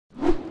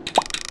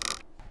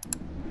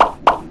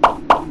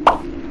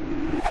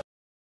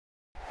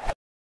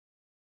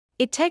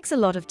It takes a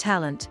lot of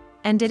talent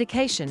and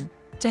dedication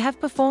to have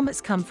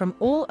performers come from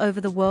all over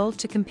the world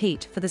to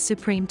compete for the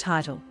supreme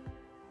title.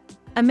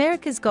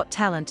 America's Got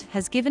Talent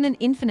has given an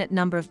infinite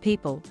number of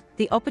people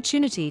the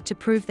opportunity to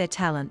prove their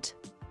talent.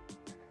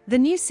 The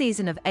new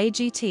season of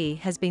AGT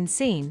has been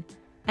seen,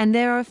 and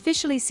there are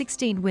officially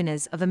 16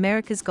 winners of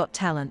America's Got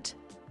Talent.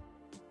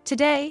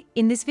 Today,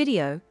 in this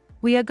video,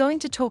 we are going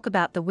to talk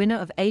about the winner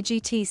of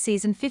AGT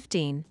Season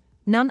 15,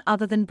 none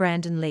other than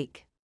Brandon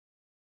Leake.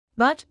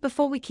 But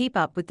before we keep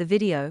up with the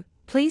video,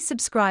 please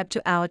subscribe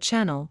to our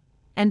channel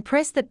and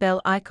press that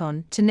bell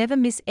icon to never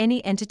miss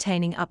any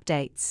entertaining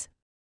updates.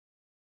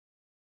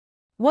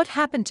 What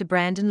happened to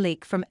Brandon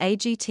Leake from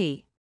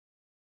AGT?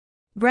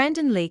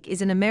 Brandon Leake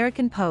is an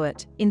American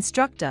poet,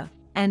 instructor,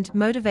 and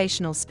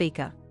motivational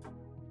speaker.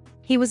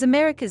 He was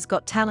America's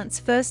Got Talent's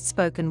first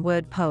spoken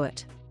word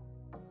poet.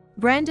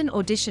 Brandon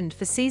auditioned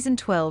for Season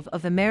 12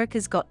 of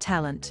America's Got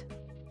Talent.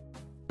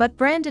 But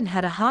Brandon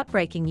had a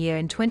heartbreaking year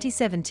in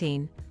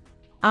 2017,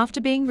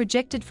 after being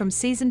rejected from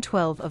Season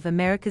 12 of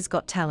America's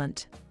Got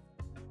Talent.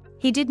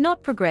 He did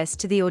not progress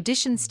to the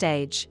audition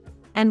stage,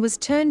 and was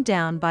turned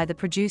down by the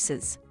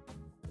producers.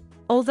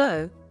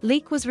 Although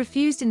Leake was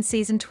refused in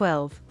Season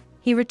 12,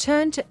 he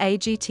returned to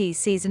AGT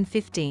Season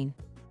 15.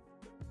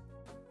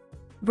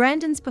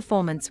 Brandon's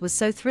performance was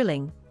so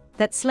thrilling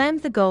that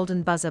slammed the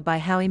golden buzzer by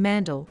Howie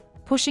Mandel,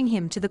 pushing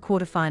him to the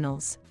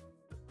quarterfinals.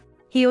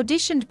 He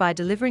auditioned by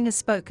delivering a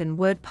spoken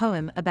word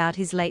poem about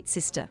his late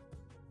sister.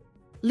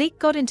 Leake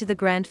got into the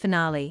grand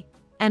finale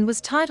and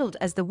was titled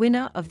as the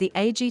winner of the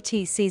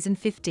AGT Season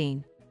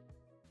 15.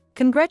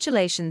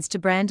 Congratulations to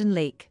Brandon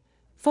Leake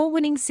for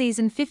winning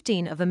Season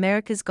 15 of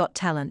America's Got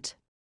Talent.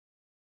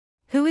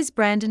 Who is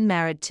Brandon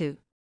married to?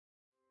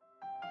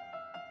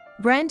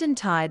 Brandon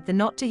tied the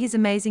knot to his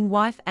amazing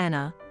wife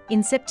Anna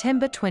in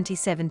September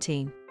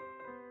 2017.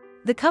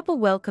 The couple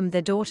welcomed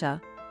their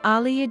daughter,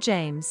 Aaliyah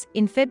James,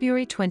 in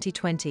February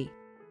 2020.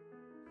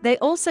 They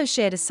also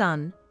shared a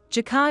son,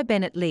 Ja'Kai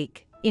Bennett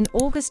Leake, in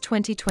August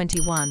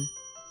 2021.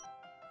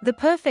 The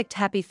perfect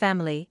happy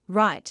family,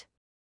 right?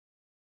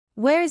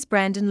 Where is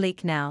Brandon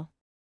Leake now?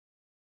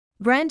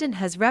 Brandon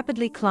has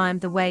rapidly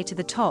climbed the way to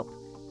the top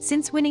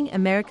since winning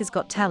America's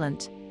Got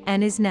Talent,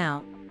 and is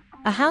now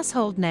a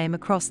household name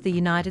across the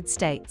United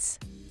States.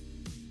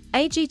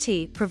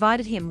 AGT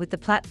provided him with the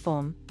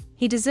platform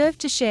he deserved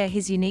to share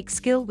his unique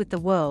skill with the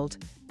world,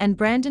 and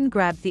Brandon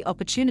grabbed the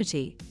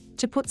opportunity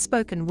to put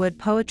spoken word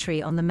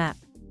poetry on the map.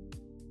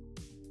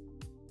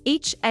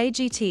 Each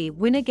AGT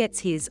winner gets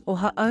his or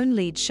her own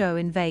lead show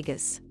in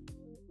Vegas.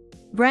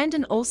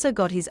 Brandon also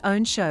got his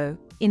own show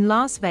in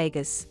Las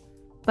Vegas,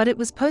 but it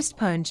was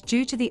postponed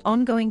due to the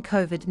ongoing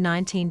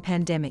COVID-19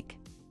 pandemic.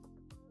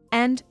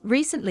 And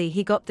recently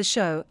he got the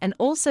show and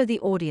also the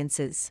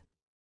audiences.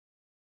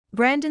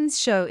 Brandon's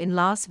show in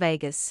Las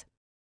Vegas.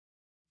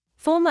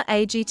 Former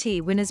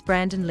AGT winners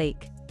Brandon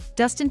Leake,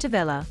 Dustin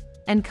Tavella,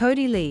 and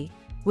Cody Lee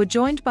were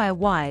joined by a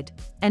wide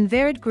and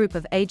varied group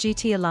of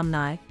AGT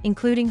alumni,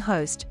 including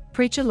host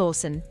Preacher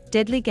Lawson,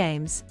 Deadly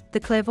Games, The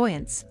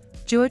Clairvoyants,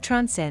 Duo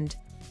Transcend,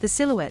 The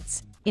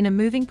Silhouettes, in a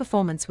moving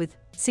performance with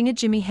singer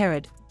Jimmy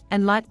Herod,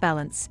 and Light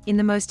Balance, in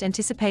the most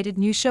anticipated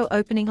new show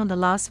opening on the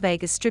Las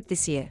Vegas Strip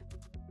this year.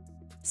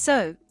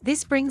 So,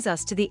 this brings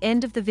us to the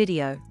end of the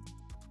video.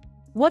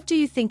 What do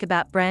you think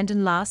about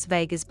Brandon Las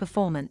Vegas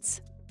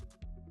performance?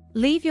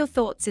 Leave your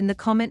thoughts in the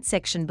comment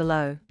section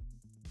below.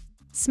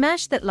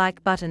 Smash that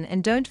like button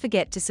and don't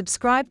forget to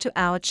subscribe to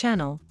our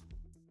channel